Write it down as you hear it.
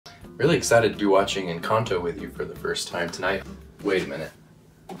Really excited to be watching Encanto with you for the first time tonight. Wait a minute.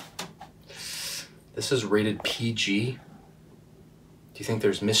 This is rated PG? Do you think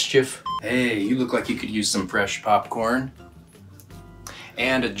there's mischief? Hey, you look like you could use some fresh popcorn.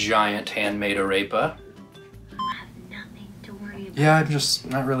 And a giant handmade arepa. I have nothing to worry about. Yeah, I'm just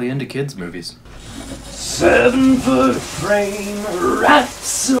not really into kids' movies. 7-foot frame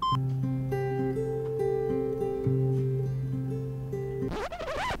rats.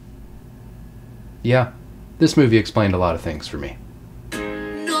 Yeah, this movie explained a lot of things for me.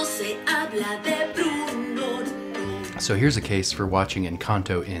 So here's a case for watching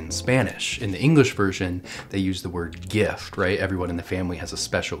Encanto in Spanish. In the English version, they use the word gift, right? Everyone in the family has a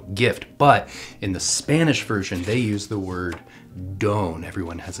special gift. But in the Spanish version, they use the word don.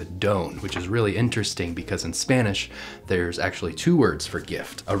 Everyone has a don, which is really interesting because in Spanish, there's actually two words for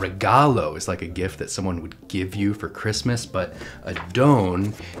gift. A regalo is like a gift that someone would give you for Christmas, but a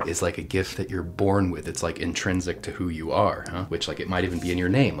don is like a gift that you're born with. It's like intrinsic to who you are, huh? Which like it might even be in your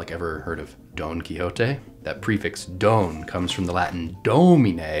name. Like ever heard of Don Quixote? That prefix don comes from the Latin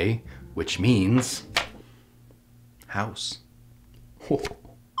domine, which means house. Will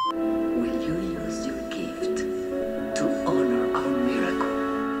you use your gift to honor our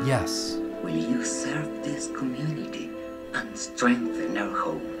miracle? Yes. Will you serve this community and strengthen our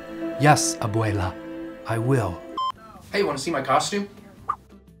hope? Yes, abuela, I will. Hey, want to see my costume?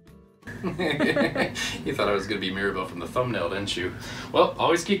 You thought I was gonna be Mirabel from the thumbnail, didn't you? Well,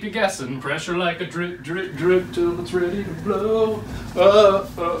 always keep you guessing. Pressure like a drip, drip, drip till it's ready to blow.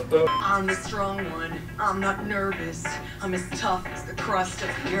 I'm the strong one. I'm not nervous. I'm as tough as the crust of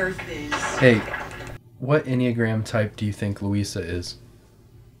the earth is. Hey, what Enneagram type do you think Louisa is?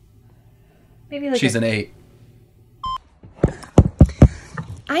 Maybe like She's an 8.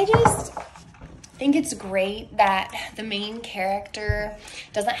 I just think it's great that the main character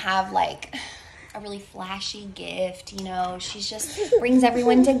doesn't have like a really flashy gift, you know. She just brings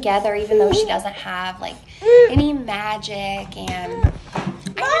everyone together even though she doesn't have like any magic. And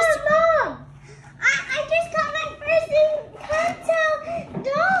Mom! I just got my first Encanto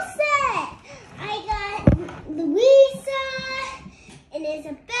doll set! I got Luisa and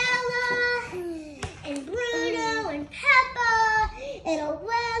Isabella and Bruno and Peppa and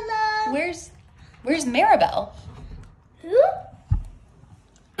Abuela. Where's Maribel? Who?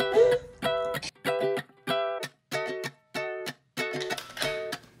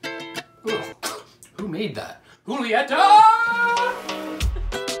 Who made that? Julieta!